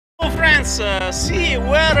friends, see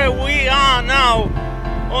where we are now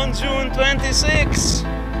on June 26.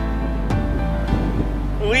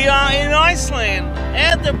 We are in Iceland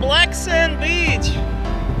at the Black Sand Beach.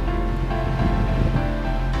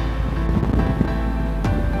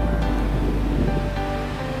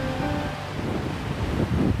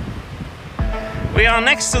 We are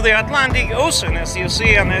next to the Atlantic Ocean, as you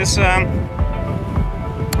see, and it's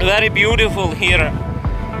very beautiful here.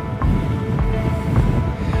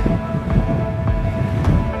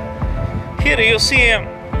 Here you see a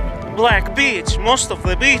black beach. Most of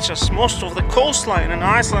the beaches, most of the coastline in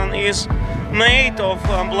Iceland is made of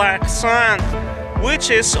black sand, which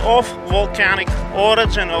is of volcanic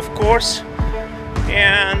origin, of course.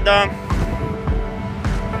 And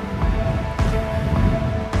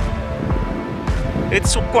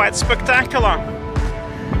it's quite spectacular.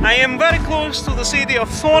 I am very close to the city of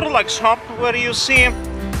Thorlaskshöfn, where you see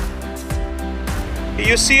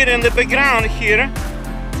it in the background here.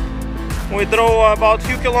 We drove about a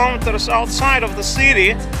few kilometers outside of the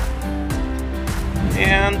city,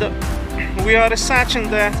 and we are researching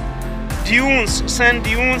the dunes, sand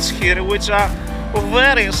dunes here, which are of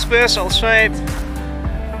very special shape.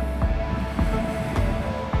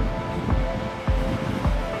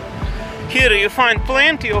 Here you find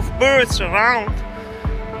plenty of birds around,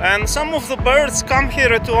 and some of the birds come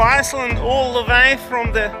here to Iceland all the way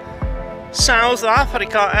from the South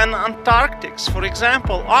Africa and Antarctic. For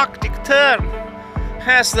example, Arctic tern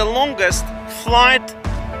has the longest flight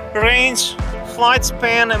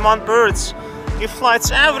span among birds. It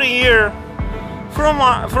flies every year from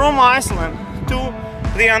Iceland to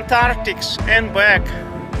the Antarctic and back.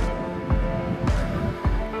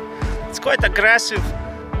 It's quite aggressive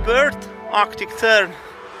bird, Arctic tern.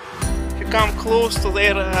 If you come close to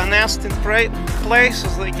their nesting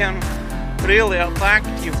places, they can really attack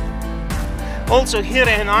you. Also here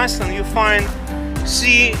in Iceland you find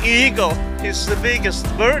sea eagle. It's the biggest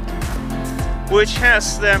bird, which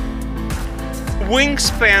has the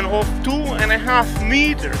wingspan of 2.5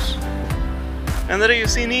 meters. And there you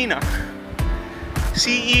see Nina.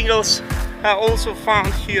 Sea eagles are also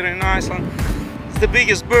found here in Iceland. It's the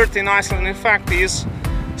biggest bird in Iceland, in fact, is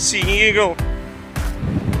sea eagle.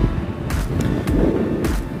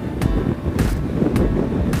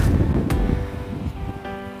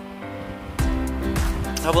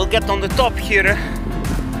 I will get on the top here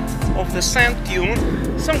of the sand dune.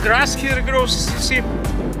 Some grass here grows, as you see.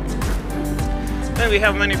 Then we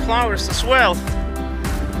have many flowers as well.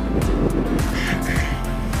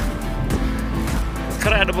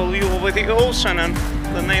 Incredible view over the ocean and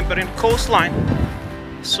the neighboring coastline.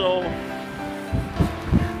 So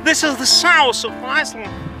this is the south of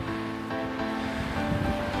Iceland.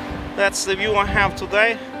 That's the view I have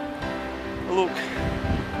today. Look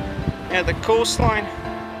at the coastline.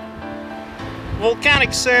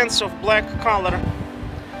 Volcanic sands of black color.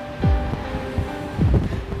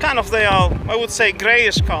 Kind of they are, I would say,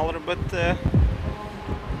 grayish color, but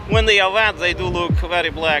when they are wet they do look very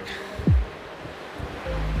black.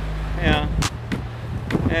 Yeah,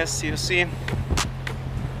 as you see.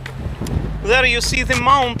 There you see the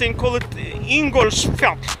mountain called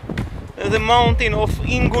Ingólfsfjall, the mountain of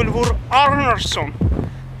Ingólfur Arnarsson.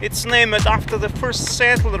 It's named after the first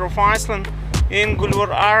settler of Iceland, Ingólfur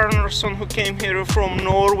Arnarsson, who came here from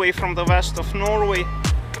Norway, from the west of Norway.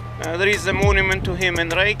 There is a monument to him in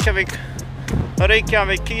Reykjavik.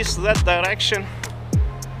 Reykjavik is that direction.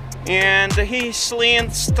 And his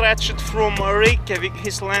land stretched from Reykjavik,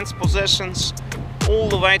 his land's possessions, all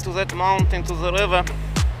the way to that mountain, to the river,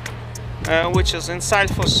 which is in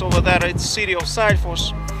Selfoss over there. It's the city of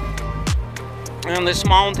Selfoss. And this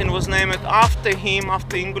mountain was named after him,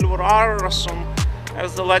 after Ingólfur Arnarsson.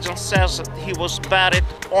 As the legend says, that he was buried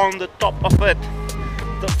on the top of it.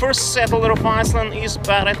 The first settler of Iceland is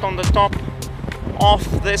buried on the top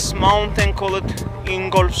of this mountain called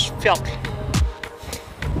Ingólfsfjall.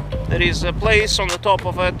 There is a place on the top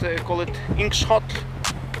of it called Ingshot,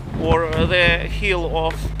 or the hill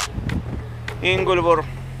of Ingólfur.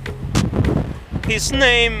 His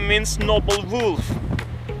name means noble wolf.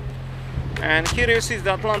 And here you see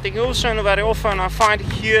the Atlantic Ocean. Very often I find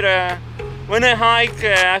here, when I hike,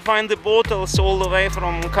 I find the bottles all the way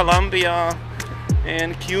from Colombia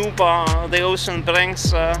and Cuba. The ocean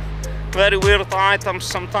brings very weird items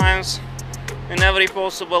sometimes in every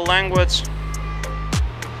possible language.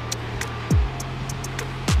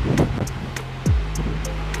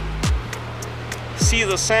 See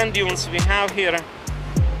the sand dunes we have here.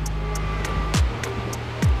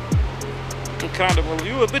 Incredible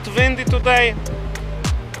view. A bit windy today.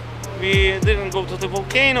 We didn't go to the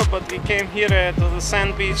volcano, but we came here to the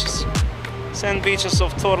sand beaches Sand Beaches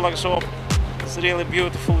of Thorlaskshöfn. It's really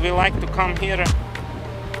beautiful. We like to come here.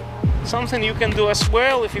 Something you can do as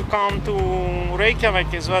well if you come to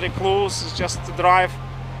Reykjavik is very close. It's just to drive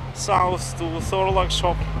south to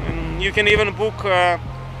Þorlákshöfn, and you can even book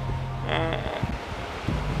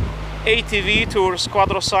ATV tours,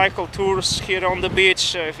 quadricycle tours here on the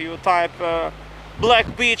beach. If you type Black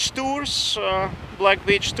Beach Tours,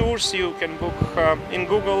 you can book in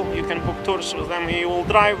Google. You can book tours with them. You will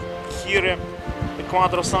drive here the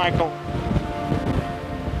quadricycle.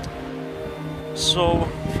 So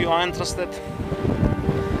if you are interested.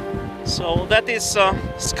 So that is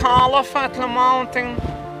Skálafell mountain.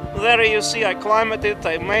 There you see I climbed it.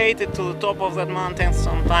 I made it to the top of that mountain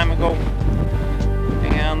some time ago.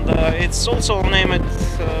 And it's also named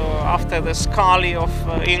after the Skali of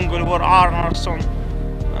Ingólfur Arnarson,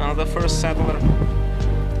 the first settler.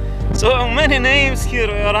 So many names here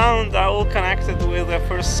around are all connected with the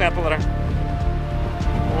first settler.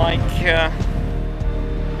 Like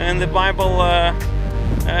in the Bible,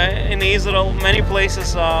 in Israel, many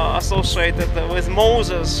places are associated with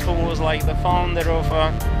Moses, who was like the founder of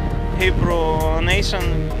Hebrew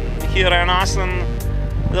nation. Here in Iceland,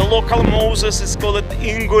 the local Moses is called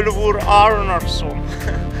Ingólfur Arnarson,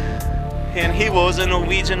 and he was a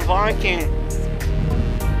Norwegian Viking.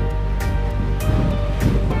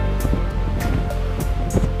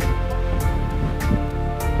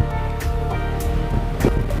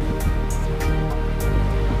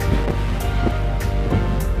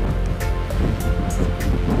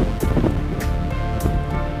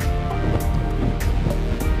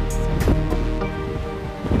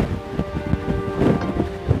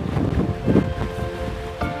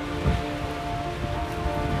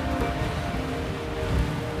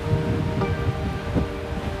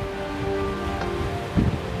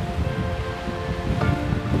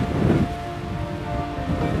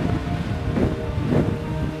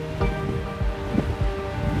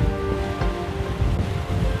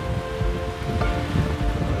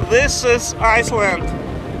 This is Iceland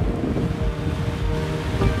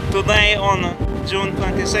today on June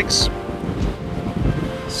 26.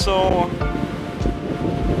 So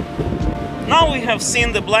now we have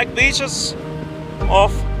seen the black beaches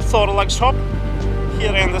of Þorlákshöfn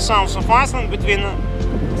here in the south of Iceland, between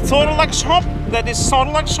Þorlákshöfn, that is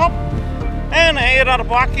Þorlákshöfn, and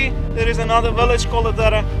Eyrarbakki. There is another village called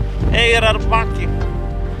Eyrarbakki.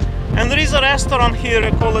 And there is a restaurant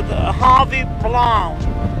here called Havi Blau,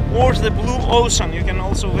 or the Blue Ocean. You can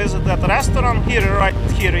also visit that restaurant here, right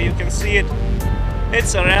here, you can see it.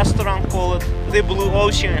 It's a restaurant called the Blue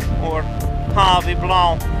Ocean, or Havi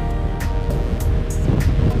Blau.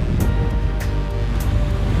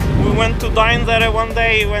 We went to dine there one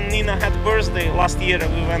day when Nina had birthday last year.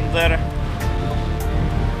 We went there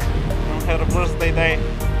on her birthday day.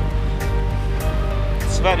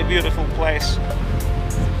 It's a very beautiful place.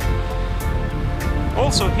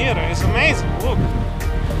 Also here is amazing, look.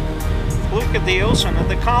 Look at the ocean and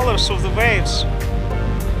the colors of the waves.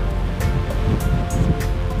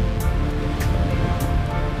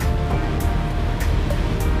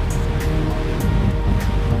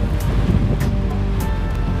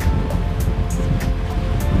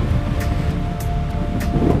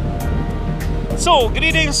 So,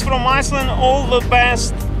 greetings from Iceland, all the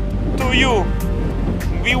best to you.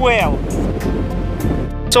 Be well.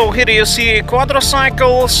 So here you see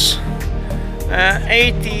quadricycles,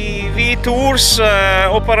 ATV tours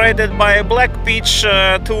operated by Black Beach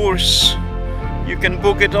Tours. You can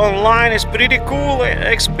book it online. It's pretty cool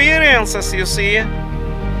experience, as you see.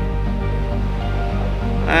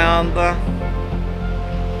 And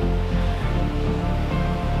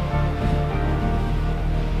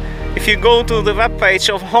if you go to the webpage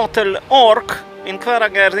of Hotel Ork in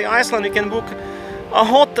Hveragerði, Iceland, you can book a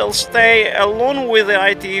hotel stay along with the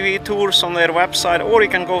ITV tours on their website, or you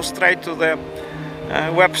can go straight to the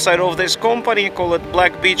website of this company called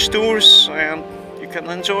Black Beach Tours, and you can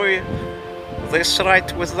enjoy this ride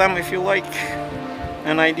with them if you like.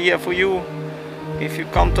 An idea for you if you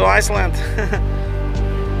come to Iceland.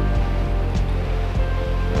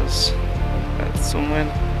 Let's zoom in.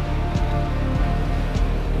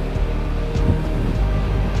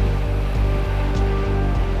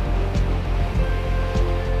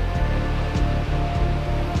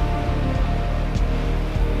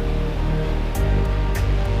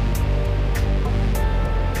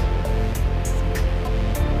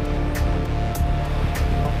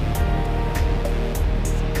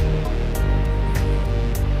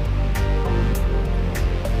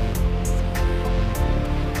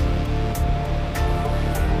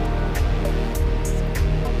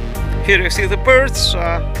 Here you see the birds.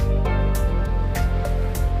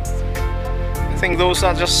 think those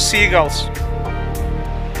are just seagulls.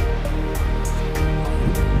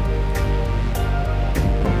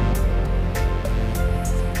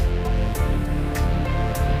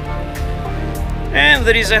 And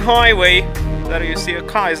there is a highway. There you see a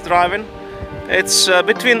car is driving. It's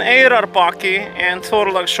between Eyrarbakki and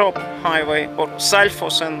Thorlaskshöfn highway, or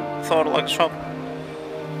Selfoss and Thorlaskshöfn.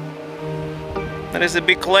 There is a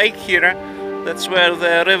big lake here. That's where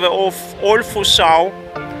the river of Ólfusá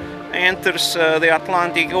enters the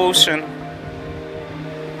Atlantic Ocean.